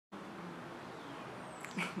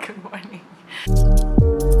Good morning.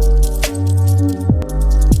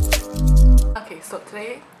 Okay, so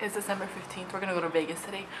today is December 15th. We're gonna go to Vegas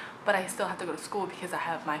today, but I still have to go to school because I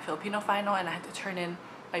have my Filipino final and I have to turn in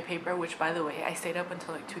my paper, which by the way, I stayed up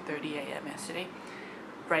until like 2:30 a.m. yesterday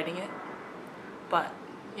writing it. But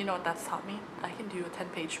you know what that's taught me? I can do a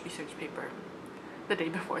 10-page research paper the day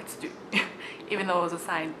before it's due, even though it was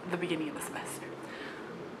assigned the beginning of the semester.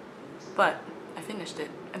 But I finished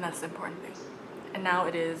it, and that's the important thing. And now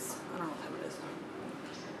it is, I don't know what time it is.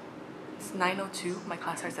 It's 9:02. My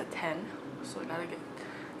class starts at 10, so I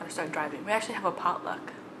gotta start driving. We actually have a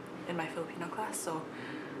potluck in my Filipino class, so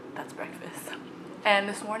that's breakfast. And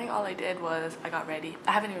this morning all I did was I got ready.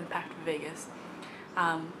 I haven't even packed for Vegas.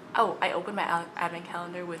 Oh, I opened my advent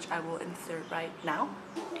calendar, which I will insert right now.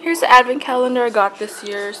 Here's the advent calendar I got this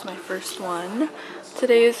year. It's my first one.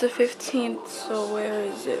 Today is the 15th, so where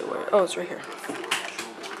is it? Oh, it's right here.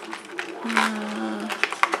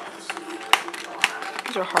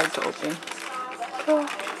 These are hard to open. Oh.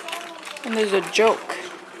 And there's a joke.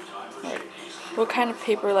 Like, what kind of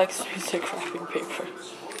paper likes music wrapping paper?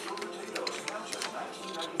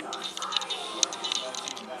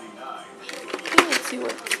 Okay, let's see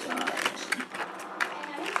what's in there.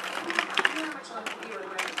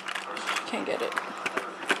 Can't get it.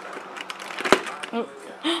 Oh,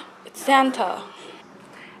 it's Santa.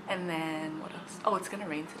 And then what else? Oh, it's gonna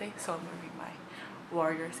rain today, so I'm wearing my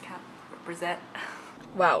Warriors cap. Represent.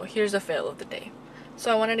 Wow, here's a fail of the day.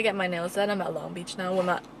 So I wanted to get my nails done. I'm at Long Beach now.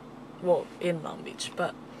 Well, in Long Beach,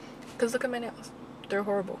 but because look at my nails. They're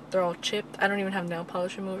horrible. They're all chipped. I don't even have nail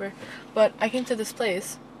polish remover. But I came to this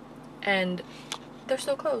place and they're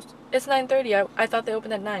still closed. It's 9:30. I thought they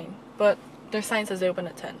opened at 9, but their sign says they open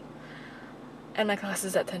at 10. And my class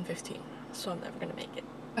is at 10:15, so I'm never gonna make it.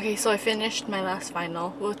 Okay, so I finished my last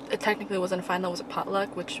final. Well, it technically wasn't a final, it was a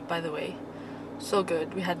potluck, which, by the way, so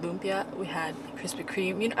good. We had lumpia, we had Krispy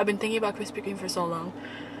Kreme. You know, I've been thinking about Krispy Kreme for so long.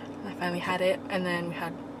 I finally had it, and then we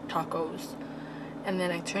had tacos. And then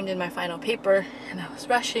I turned in my final paper, and I was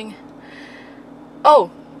rushing. Oh!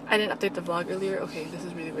 I didn't update the vlog earlier. Okay, this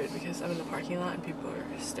is really weird because I'm in the parking lot and people are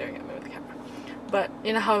staring at me with the camera. But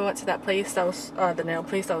you know how I went to that place that was the nail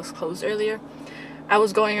place that was closed earlier? I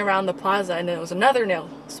was going around the plaza and then there was another nail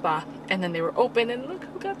spa and then they were open and look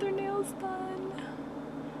who got their nails done.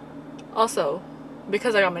 Also,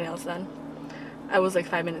 because I got my nails done, I was like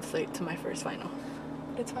 5 minutes late to my first final.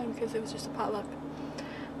 It's fine because it was just a potluck.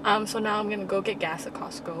 So now I'm gonna go get gas at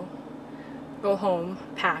Costco, go home,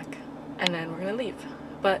 pack, and then we're gonna leave.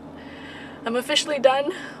 But I'm officially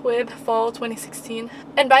done with fall 2016.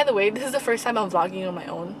 And by the way, this is the first time I'm vlogging on my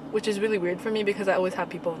own, which is really weird for me because I always have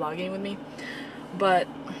people vlogging with me. But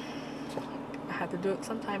I had to do it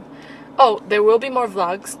sometime. Oh, there will be more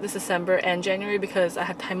vlogs this December and January because I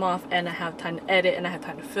have time off and I have time to edit and I have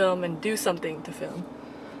time to film and do something to film.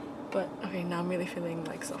 But okay, now I'm really feeling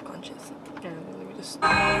like self-conscious. Yeah, let me just...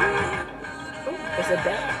 Oh, there's a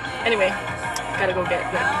deck. Anyway, gotta go get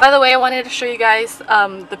it. By the way, I wanted to show you guys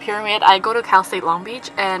the pyramid. I go to Cal State Long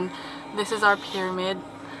Beach and this is our pyramid.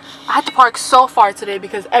 I had to park so far today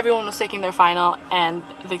because everyone was taking their final and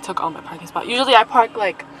they took all my parking spots. Usually I park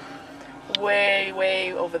like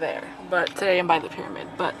way over there, but today I'm by the pyramid.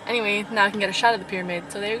 But anyway, now I can get a shot of the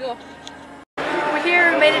pyramid, so there you go. We're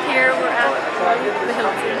here, we made it here. We're at the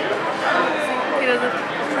Hilton. He doesn't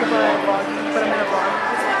approve of vlogging, but I'm in a vlog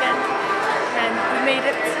this weekend. And we made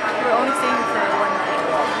it. We're only staying for one night.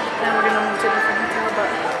 Then we're gonna move to a different hotel, but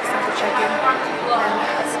it's time to check in and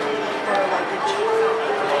ask for our luggage.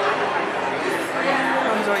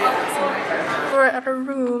 We're at a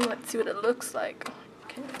room. Let's see what it looks like.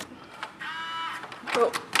 Okay.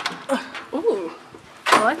 Oh. Ooh.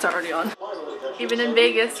 The lights are already on. Even in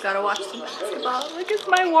Vegas, gotta watch some basketball. Look, it's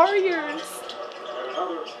my Warriors.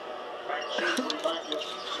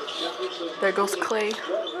 There goes Clay.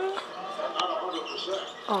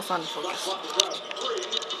 Oh, it's not in focus.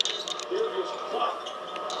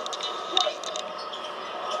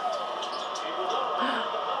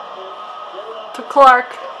 To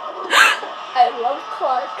Clark. I love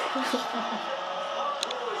Clark.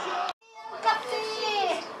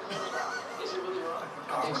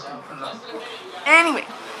 Anyway,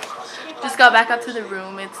 just got back up to the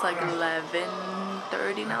room. It's like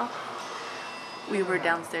 11:30 now. We were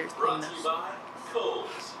downstairs playing this.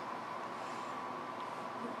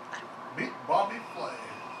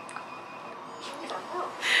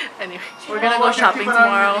 Anyway, we're gonna go shopping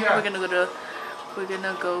tomorrow. We're gonna go to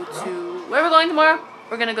where are we going tomorrow?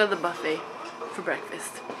 We're gonna go to the buffet for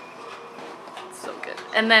breakfast. It's so good.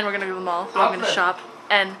 And then we're gonna go to the mall. We're gonna shop,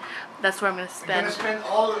 and that's where I'm gonna spend. You're gonna spend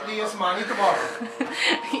all of Lia's money tomorrow.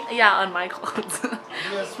 Yeah, on my clothes.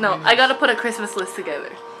 No, I gotta put a Christmas list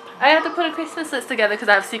together. I have to put a Christmas list together because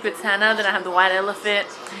I have Secret Santa, then I have the white elephant.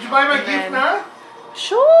 Did you buy my gift now?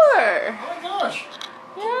 Sure. Oh my gosh.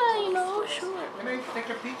 Yeah, you know, sure. Can I take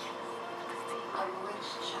a peek?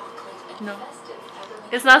 No.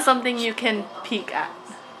 It's not something you can peek at.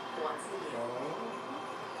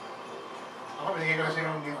 Ako, binigay ko na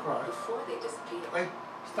sa'yo ng gift ko. Ay,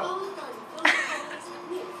 stop.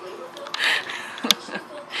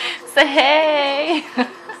 Say hey!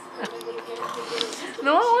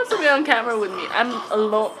 No one wants to be on camera with me. I'm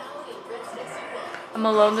alone. I'm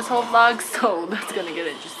alone this whole vlog, so that's gonna get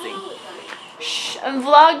interesting. Shh, I'm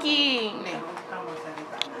vlogging!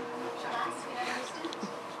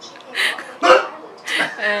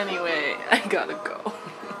 Anyway, I gotta go.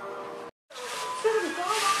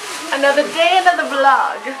 Another day, another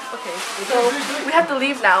vlog. Okay, so we have to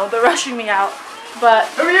leave now. They're rushing me out, but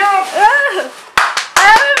Hurry up! I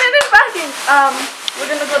haven't finished packing. We're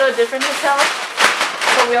gonna go to a different hotel,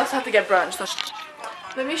 but we also have to get brunch. So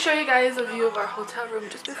let me show you guys a view of our hotel room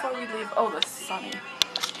just before we leave. Oh, the sunny.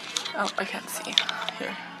 Oh, I can't see.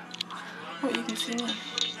 Here. Oh, you can see me.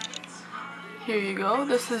 Here you go.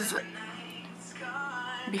 This is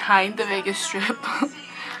behind the Vegas Strip.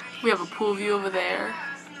 We have a pool view over there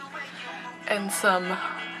and some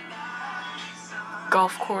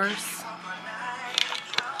golf course.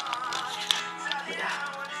 Yeah.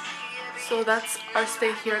 So that's our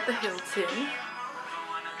stay here at the Hilton.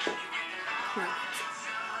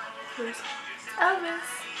 Here's Elvis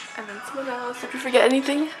and then someone else. Did we forget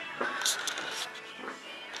anything?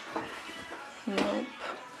 Nope.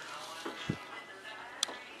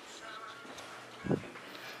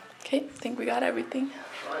 Okay, I think we got everything.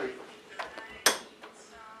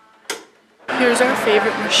 Here's our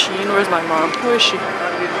favorite machine. Where's my mom? Where is she?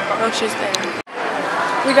 Oh, she's there.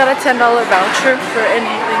 We got a $10 voucher for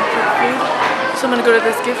anything for food. So I'm gonna go to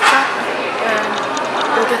this gift shop and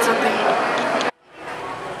go get something.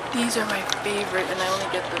 These are my favorite and I only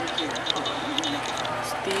get them here.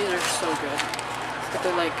 These are so good. But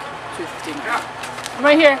they're like $2.15. I'm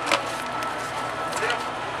right here.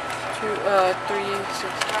 3,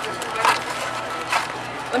 6.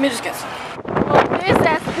 Let me just get some. Oh, this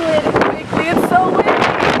escalated quickly. It's so windy.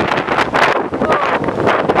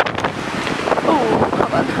 Oh,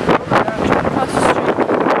 hold on. I'm trying to cross the street.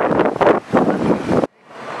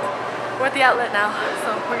 We're at the outlet now,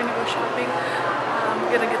 so we're gonna go shopping.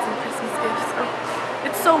 We're gonna get some Christmas gifts. Oh,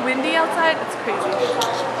 it's so windy outside. It's crazy.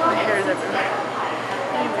 My hair is everywhere.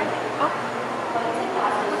 Anyway, oh,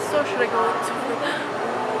 what store should I go to?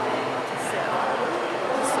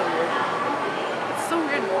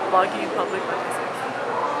 Vlogging in public by myself.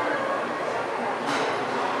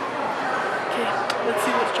 Okay, let's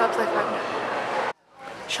see what shops I find.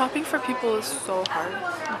 Shopping for people is so hard.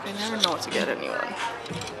 Like, I never know what to get anyone.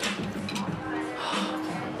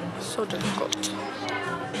 So difficult.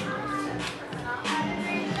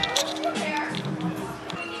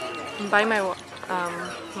 I'm buying my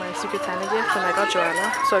Secret Santa gift and I got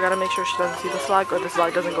Joanna, so I gotta make sure she doesn't see this vlog or this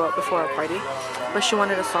vlog doesn't go up before our party. But she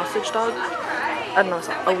wanted a sausage dog. I don't know,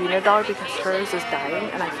 a wiener dog because hers is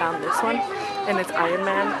dying and I found this one and it's Iron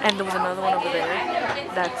Man and there was another one over there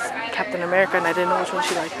that's Captain America and I didn't know which one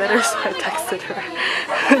she liked better, so I texted her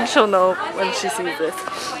and she'll know when she sees this.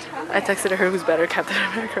 I texted her who's better, Captain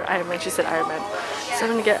America or Iron Man. She said Iron Man. So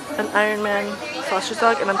I'm gonna get an Iron Man sausage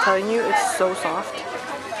dog and I'm telling you it's so soft.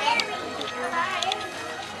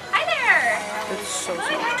 Hi there! It's so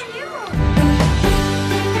soft.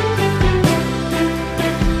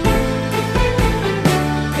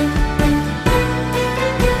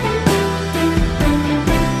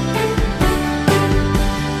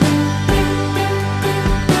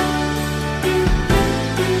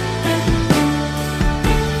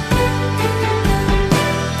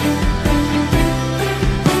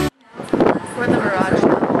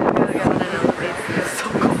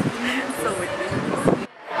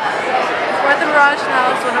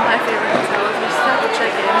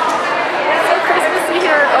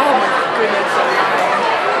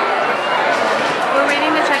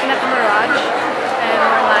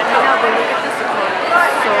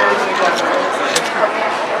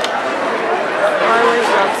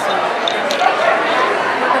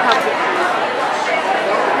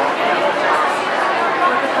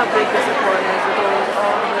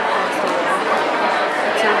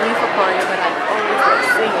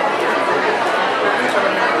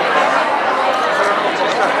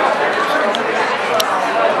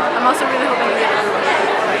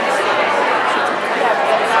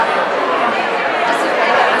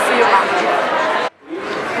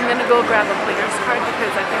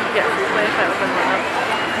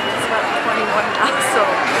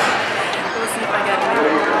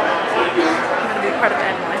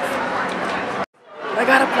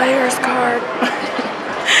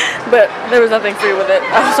 But there was nothing free with it.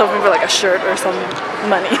 I was hoping for like a shirt or some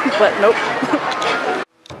money, but nope.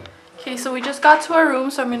 Okay, so we just got to our room,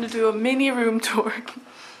 so I'm gonna do a mini room tour.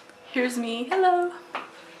 Here's me, hello.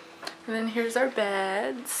 And then here's our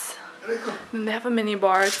beds. And they have a mini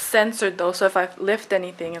bar. It's censored though, so if I lift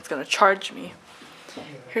anything, it's gonna charge me.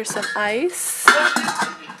 Here's some ice.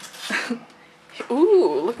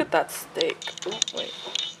 Ooh, look at that steak. Ooh, wait.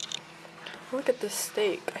 Look at this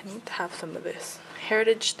steak. I need to have some of this.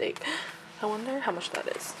 Heritage steak. I wonder how much that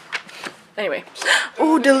is. Anyway.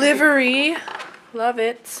 Ooh, delivery. Love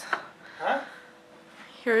it.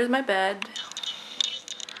 Here is my bed.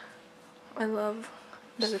 I love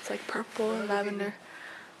that it's like purple and lavender.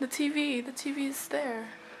 The TV is there.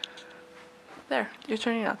 There, you're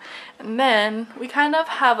turning it on. And then we kind of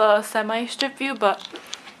have a semi-strip view, but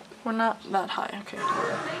we're not that high. Okay.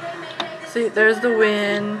 See, there's the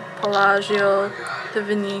Wynn, Palagio, the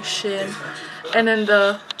Venetian, and then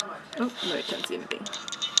the, oh, no, you can't see anything.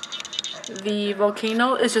 The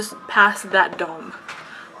volcano is just past that dome,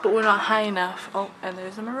 but we're not high enough. Oh, and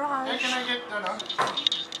there's a mirage.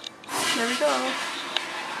 There we go.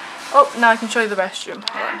 Oh, now I can show you the restroom.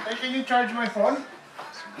 Hold on. Hey, can you charge my phone?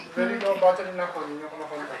 Very low battery na phone.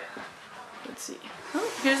 Let's see. Oh,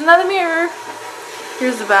 here's another mirror.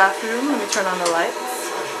 Here's the bathroom. Let me turn on the lights.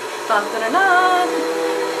 Dun, dun, dun, dun.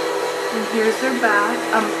 And here's their bath.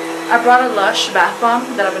 I brought a Lush bath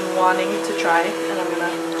bomb that I've been wanting to try, and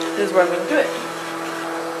this is where I'm gonna do it.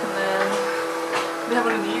 And then we have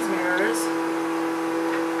one of these mirrors.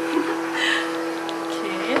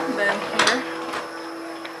 Okay, and then here.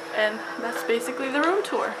 And that's basically the room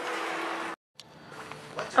tour.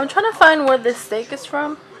 I'm trying to find where this steak is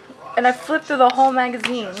from, and I flipped through the whole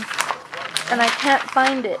magazine and I can't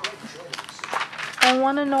find it. I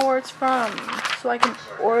want to know where it's from so I can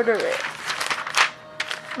order it.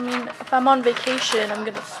 I mean, if I'm on vacation, I'm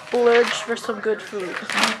gonna splurge for some good food.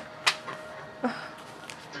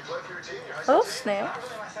 Are those snails?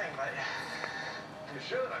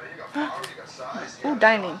 Ooh,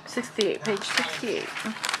 dining, 68, page 68.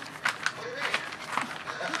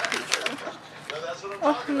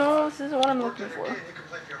 Oh no, this isn't what I'm looking for.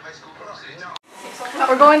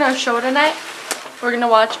 We're going to a show tonight. We're gonna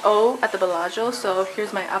watch O at the Bellagio. So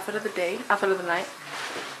here's my outfit of the day, outfit of the night.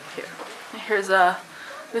 Here's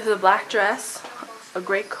this is a black dress, a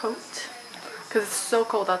gray coat, because it's so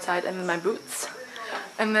cold outside, and then my boots.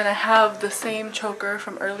 And then I have the same choker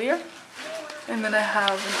from earlier. And then I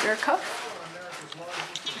have an ear cuff.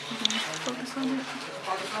 Focus on it.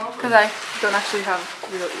 Because I don't actually have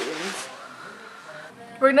real earrings.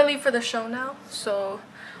 We're gonna leave for the show now, so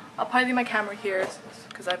I'll probably leave my camera here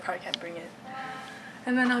because I probably can't bring it.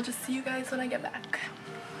 And then I'll just see you guys when I get back.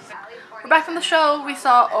 We're back from the show. We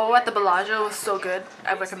saw O at the Bellagio. It was so good.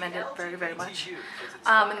 I recommend it very, very much.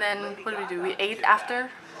 And then what did we do? We ate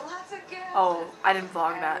after. Oh, I didn't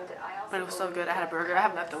vlog that, but it was so good. I had a burger. I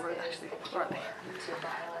have leftovers actually. Where are they?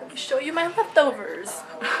 Let me show you my leftovers.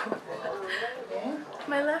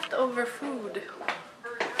 My leftover food.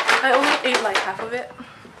 I only ate like half of it,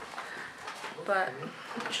 but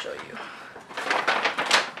let me show you.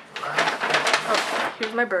 Oh,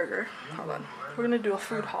 here's my burger. Hold on. We're gonna do a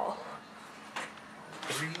food haul.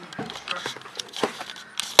 Put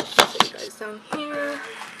you guys down here.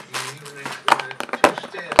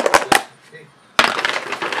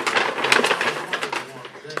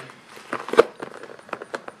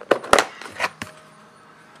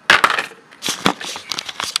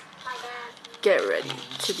 Get ready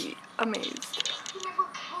to be amazed.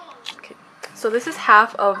 Okay, so this is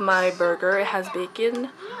half of my burger. It has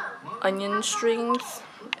bacon, onion strings,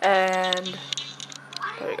 and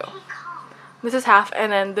there we go. This is half,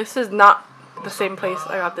 and then this is not the same place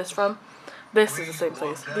I got this from. This is the same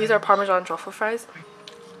place. These are Parmesan truffle fries.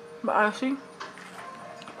 But honestly,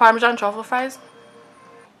 Parmesan truffle fries,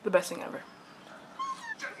 the best thing ever.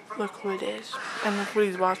 Look who it is, and look what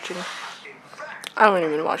he's watching. I don't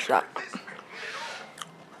even watch that.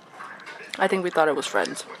 I think we thought it was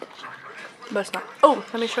Friends, but it's not. Oh,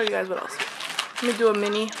 let me show you guys what else. Let me do a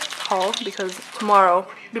mini haul because tomorrow,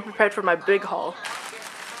 be prepared for my big haul.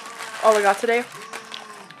 All I got today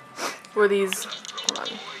were these, hold on,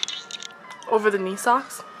 over the knee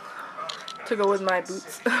socks to go with my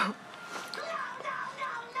boots.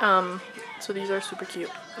 So these are super cute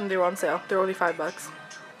and they were on sale. They're only $5.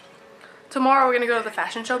 Tomorrow we're gonna go to the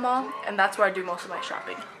fashion show mall, and that's where I do most of my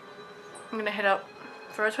shopping. I'm gonna hit up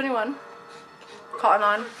Forever 21, Cotton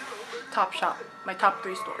On, Topshop, my top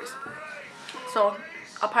 3 stores. So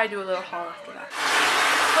I'll probably do a little haul after that.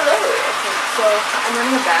 Hello. Okay, so I'm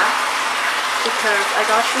running a bath because I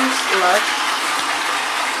got these Lush,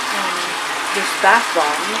 this bath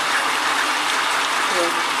bomb.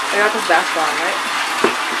 I got this bath bomb, right?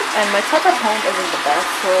 And my tub at home isn't the best,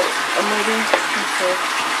 so I'm waiting until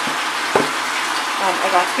I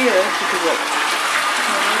got here because look,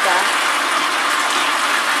 I'm on your bath.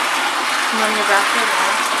 I'm on your bath right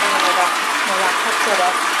now, and then I got my laptop set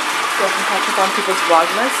up so I can catch up on people's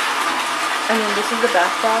vlogmas. And then this is the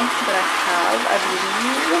bath bomb that I have, I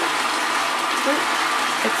believe.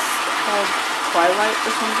 It's called Twilight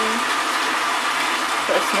or something.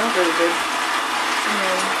 But it smells really good. And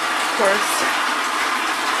then, of course,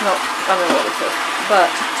 no, I don't know what it says. But,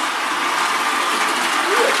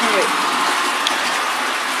 ooh, I can't wait.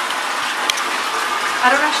 I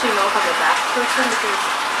don't actually know if I'm a bath person because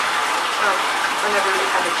I never really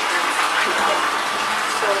had a chance to know.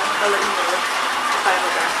 So I'll let you know if I'm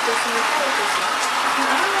a bath person or not. I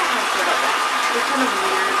don't know how I feel about that. They're kind of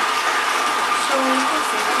weird. So we'll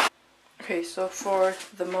see. Okay, so for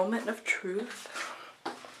the moment of truth,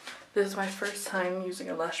 this is my first time using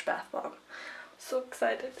a Lush bath bomb. So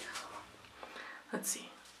excited. Let's see.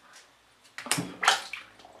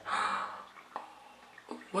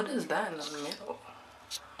 What is that in the middle?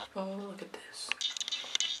 Oh, look at this.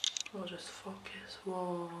 We'll just focus.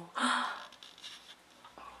 Whoa. Oh,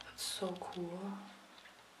 that's so cool.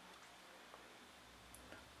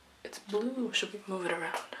 It's blue. Should we move it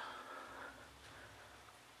around?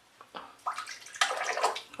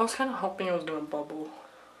 I was kind of hoping it was gonna bubble.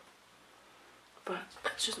 But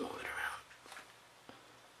let's just move it around.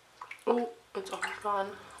 Oh, it's already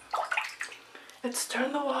gone. It's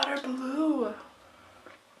turned the water blue.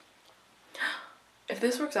 If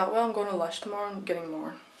this works out well, I'm going to Lush tomorrow and getting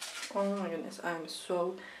more. Oh my goodness, I'm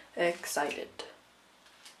so excited.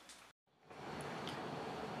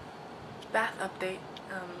 Bath update.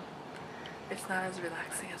 It's not as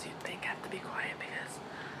relaxing as you'd think. I have to be quiet because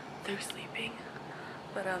they're sleeping.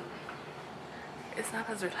 But it's not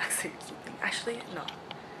as relaxing as you think. Actually, no.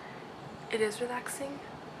 It is relaxing.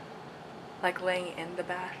 Like laying in the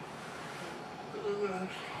bath.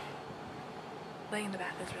 Laying in the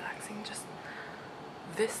bath is relaxing. Just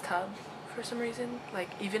this tub, for some reason, like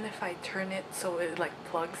even if I turn it so it like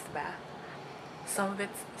plugs the bath, some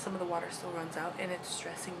of the water still runs out, and it's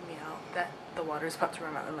stressing me out that the water is about to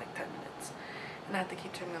run out in like 10 minutes. And I have to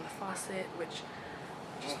keep turning on the faucet, which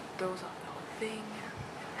just throws off the whole thing.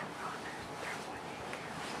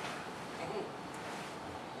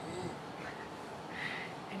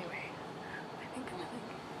 Anyway, I think I'm gonna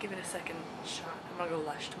give it a second shot. I'm gonna go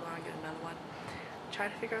Lush tomorrow and get another one. Try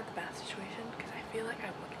to figure out the bath situation because I feel like I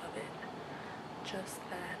would love it. Just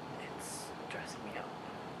that it's stressing me out.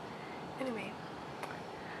 Anyway,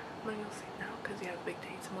 I'm gonna go sleep now because we have a big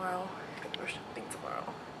day tomorrow. I gotta go shopping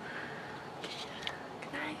tomorrow.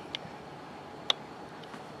 Good night.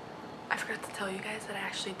 I forgot to tell you guys that I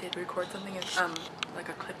actually did record something, like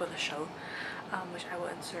a clip of the show, which I will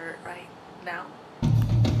insert right now.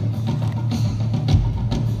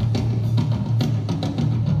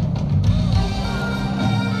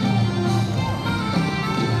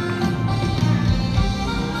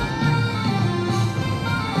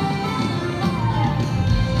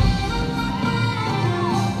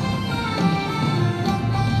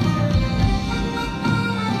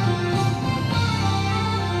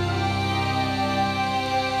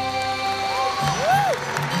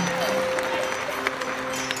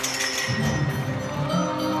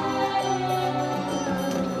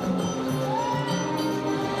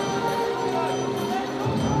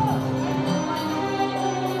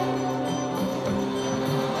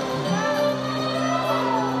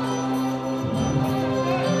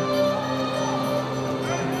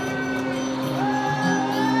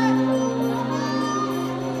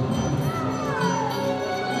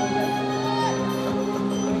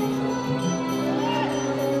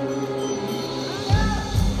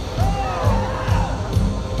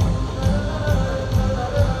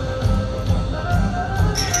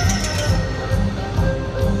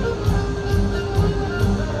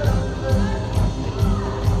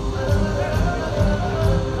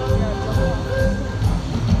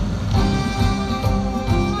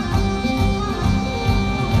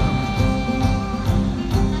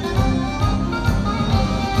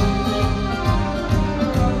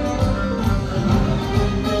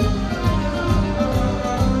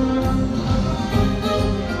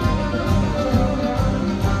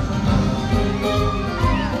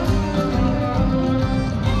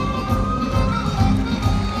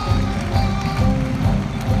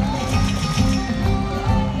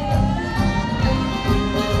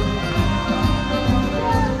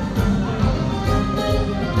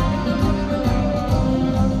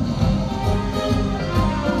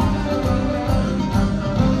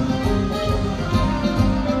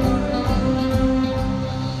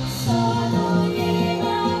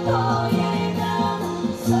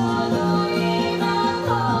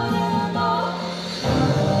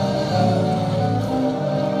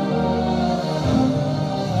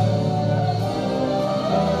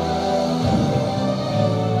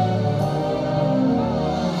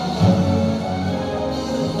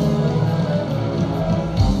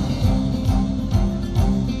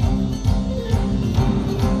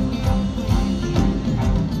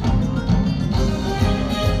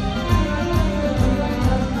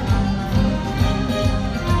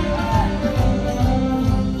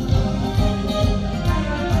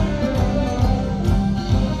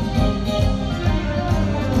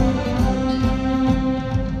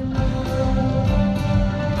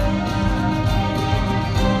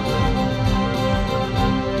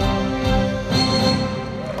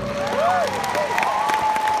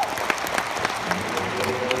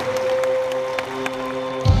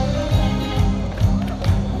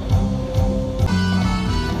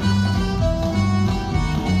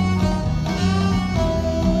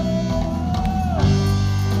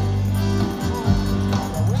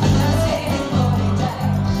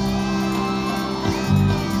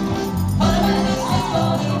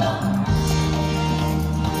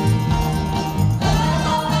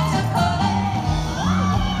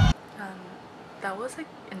 was like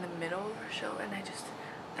in the middle of her show, and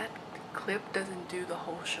that clip doesn't do the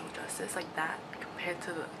whole show justice. Like that compared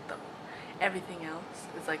to the everything else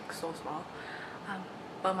is like so small.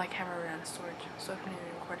 But my camera ran out of storage, so I couldn't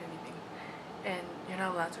even record anything. And you're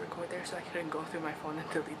not allowed to record there, so I couldn't go through my phone and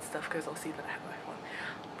delete stuff because I'll see that I have my phone.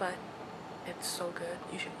 But it's so good.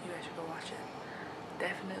 You guys should go watch it.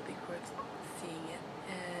 Definitely worth seeing it.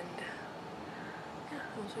 And yeah,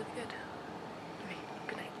 it was really good.